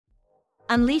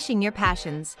Unleashing your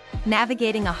passions,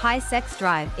 navigating a high sex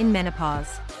drive in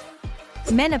menopause.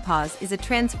 Menopause is a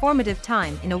transformative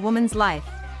time in a woman's life,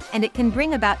 and it can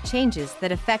bring about changes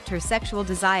that affect her sexual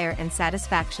desire and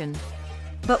satisfaction.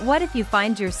 But what if you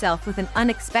find yourself with an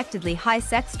unexpectedly high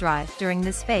sex drive during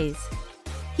this phase?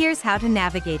 Here's how to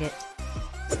navigate it.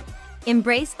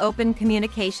 Embrace open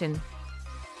communication.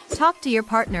 Talk to your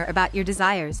partner about your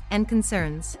desires and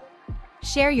concerns.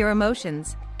 Share your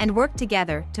emotions, and work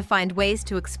together to find ways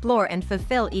to explore and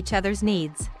fulfill each other's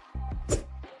needs.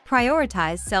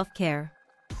 Prioritize self-care.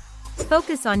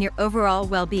 Focus on your overall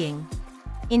well-being.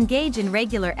 Engage in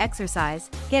regular exercise,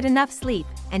 get enough sleep,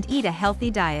 and eat a healthy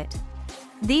diet.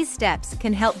 These steps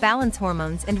can help balance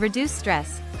hormones and reduce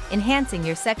stress, enhancing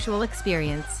your sexual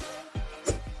experience.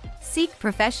 Seek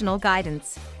professional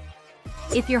guidance.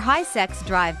 If your high sex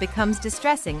drive becomes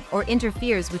distressing or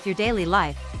interferes with your daily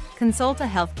life, consult a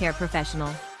healthcare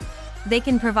professional. They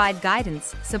can provide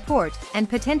guidance, support, and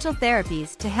potential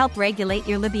therapies to help regulate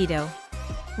your libido.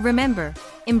 Remember,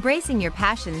 embracing your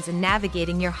passions and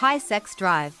navigating your high sex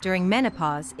drive during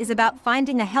menopause is about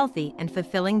finding a healthy and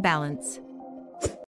fulfilling balance.